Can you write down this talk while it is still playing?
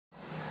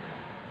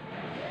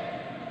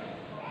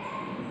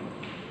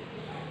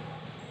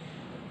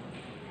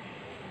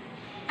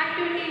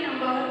Activity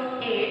number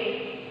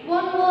 8.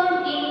 One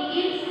word in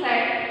each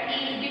set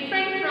is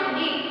different from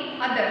the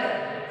others.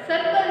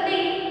 Circle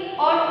the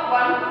odd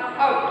one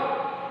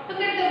out.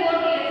 Look at the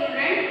word here,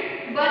 student.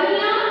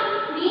 Banana,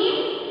 neem,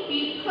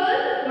 people,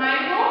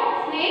 mango,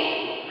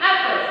 snake,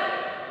 apples.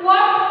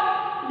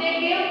 What they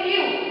gave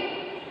you?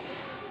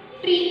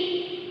 Tree.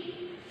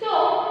 So,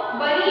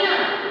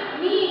 banana,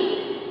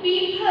 neem,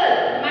 people,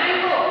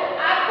 mango,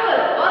 apple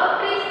or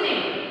tree's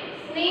name.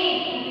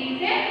 Snake, it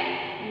is a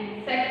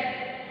insect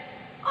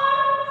or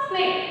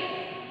snake.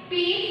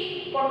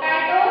 Peas,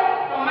 potato,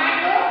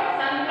 tomato,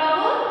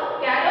 sunflower,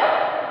 carrot,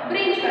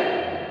 brinjal.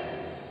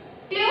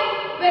 Clear?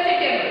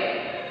 Vegetable.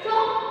 So,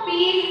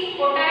 peas,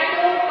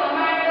 potato,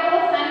 tomato,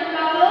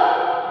 sunflower,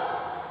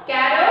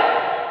 carrot,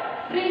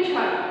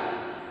 brinjal.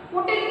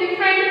 What is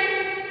different?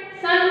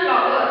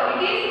 Sunflower.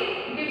 It is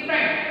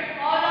different.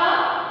 All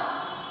are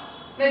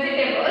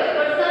vegetables,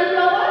 but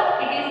sunflower,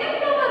 it is a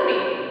flower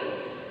name.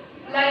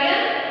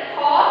 Lion,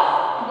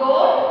 horse,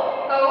 goat,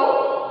 cow,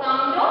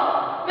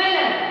 kangaroo,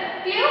 melon.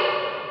 Clear?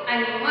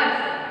 Animals.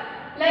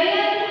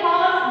 Lion,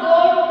 horse,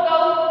 goat,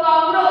 cow,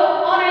 kangaroo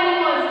are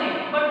animals name.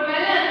 But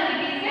melon,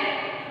 it is a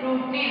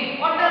fruit name.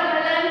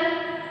 Watermelon,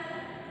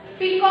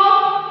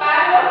 peacock,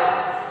 parrot,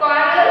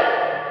 squirrel,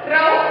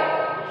 crow,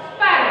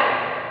 sparrow.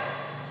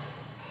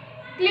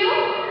 Clear?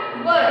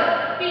 Bird.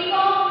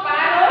 Peacock,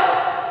 parrot,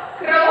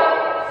 crow,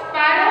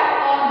 sparrow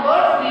or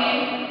bird's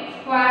name.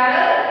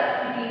 Squirrel,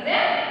 it is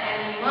an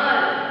animal.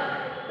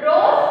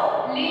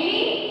 Rose,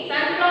 lily,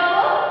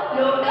 sunflower,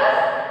 lotus,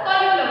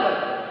 cauliflower.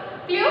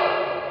 Clear?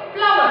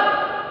 Flower.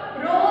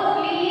 Rose,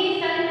 lily,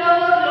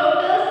 sunflower,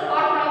 lotus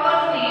or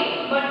flower's name,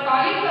 but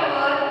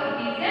cauliflower,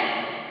 it is a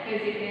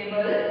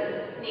vegetable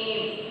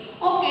name.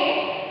 Okay.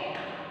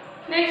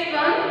 Next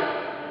one.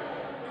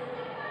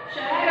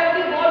 Shall I have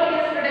the board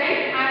here, student?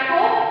 I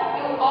hope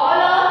you all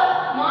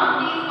are marked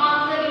these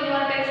answers in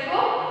your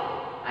textbook.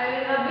 I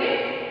will rub it.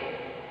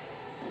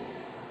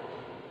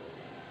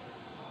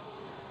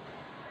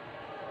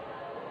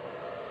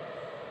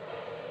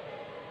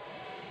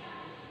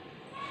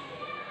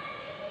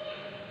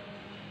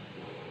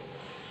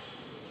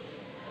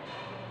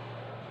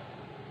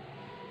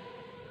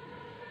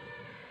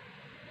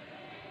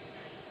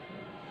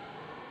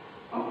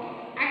 Okay.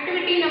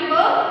 Activity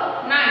number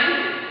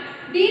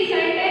 9. These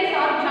sentences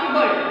are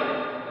jumbled.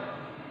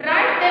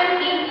 Write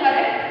them in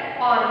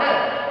correct order.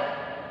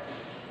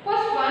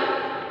 First one.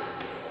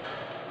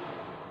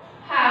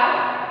 Have,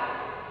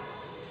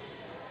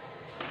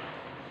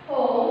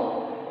 home,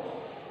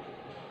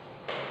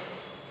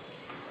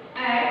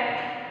 at,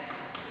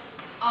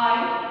 I,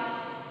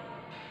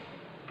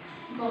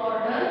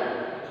 garden,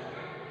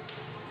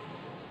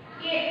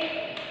 a.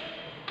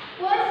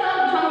 Words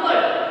are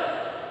jumbled.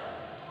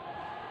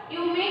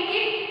 You make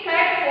it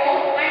correct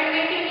form and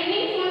make a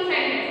meaningful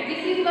sentence.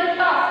 This is the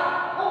task.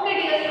 Okay,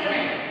 dear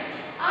student.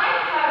 I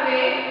have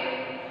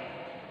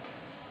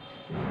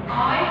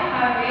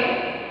a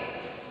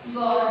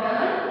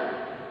garden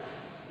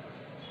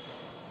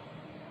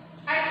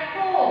at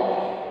home.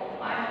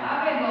 I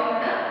have a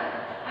garden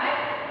at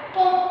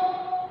home.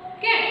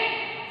 Okay.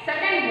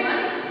 Second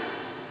one.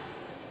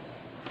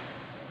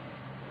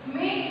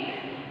 Make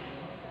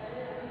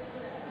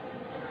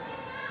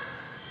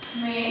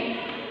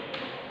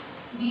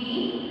the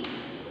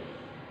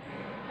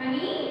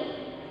honey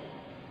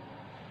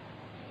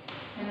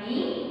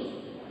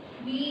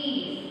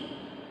bees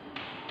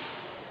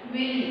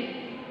will.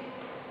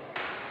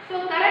 So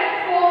correct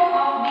form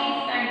of these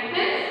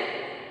sentences.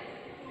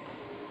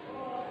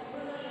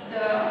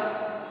 The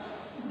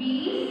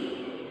bees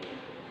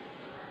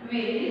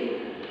will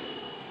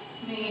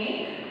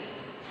make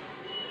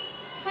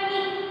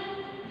honey.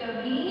 The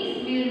bees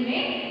will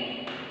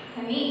make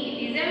honey. It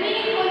is a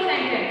meaningful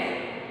sentence.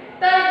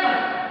 Third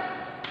one.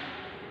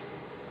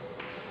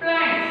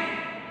 Plants.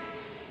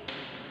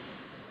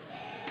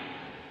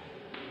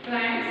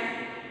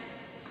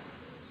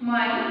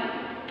 My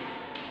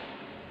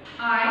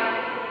I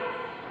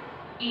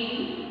in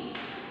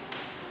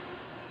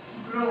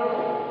grow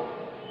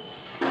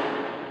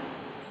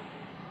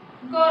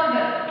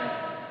garden.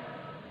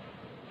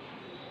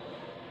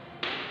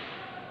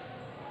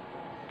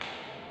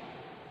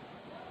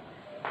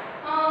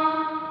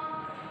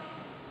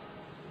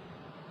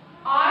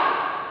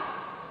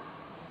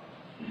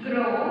 I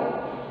grow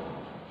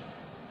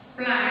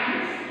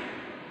plants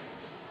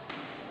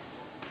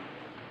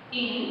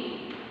in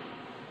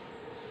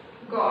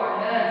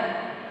garden.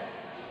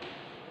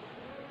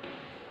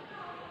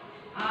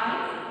 I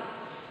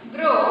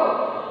grow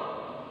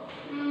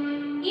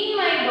in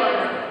my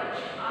garden.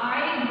 I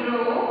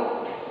grow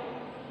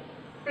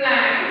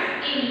plants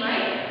in my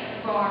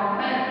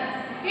garden.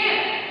 Okay.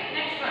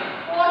 Next one.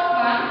 Fourth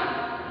one.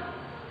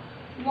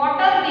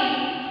 Water the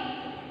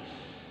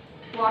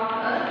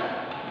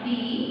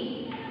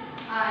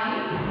I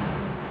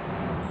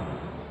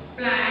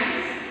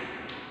plants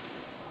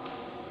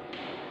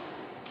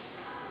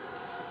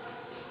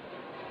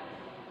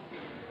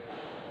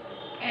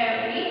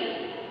every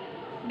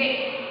day.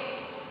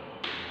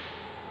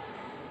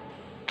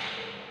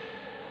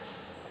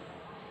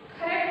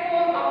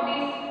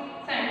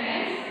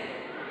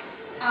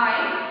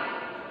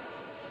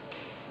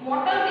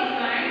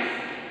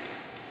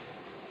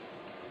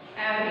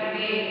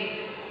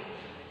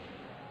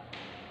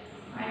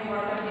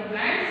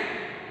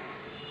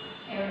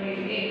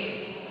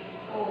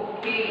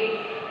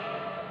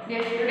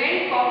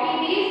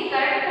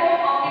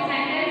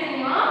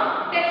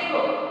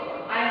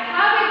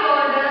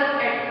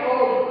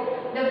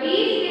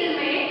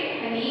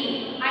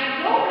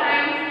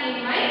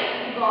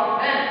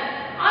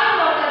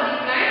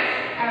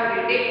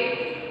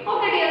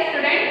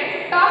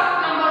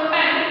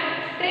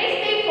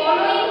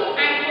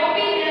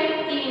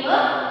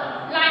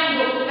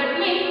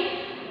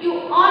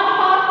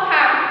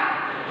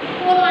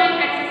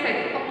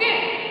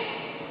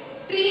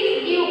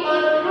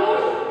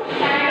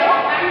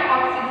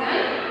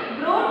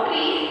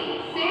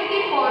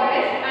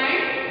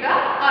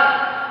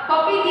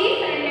 Copy these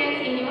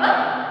sentences in your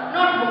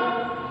notebook.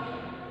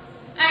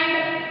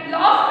 And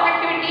last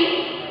activity,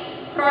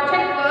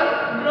 project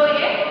work, grow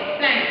a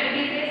plant. It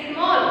is a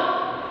small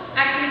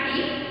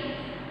activity.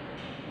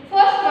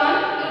 First one,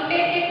 you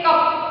take a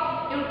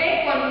cup. You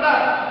take one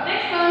cup.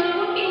 Next one,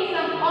 put in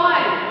some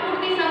oil.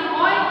 Put some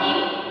oil in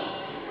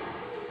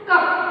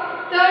cup.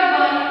 Third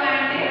one,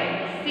 plant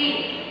a seed.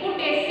 Put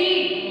a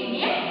seed in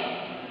a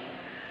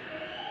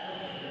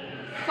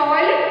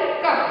soil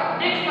cup.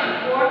 Next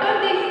one, water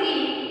the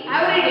seed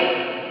every day.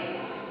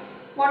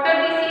 Water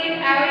the seed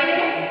every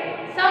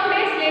day. Some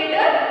days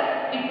later,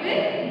 it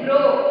will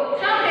grow.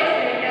 Some days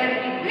later,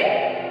 it will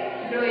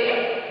grow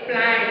a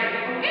plant.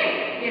 Okay?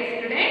 Yes,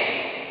 students.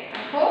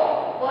 I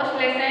hope first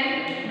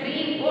lesson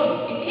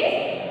Greenwood. It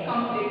is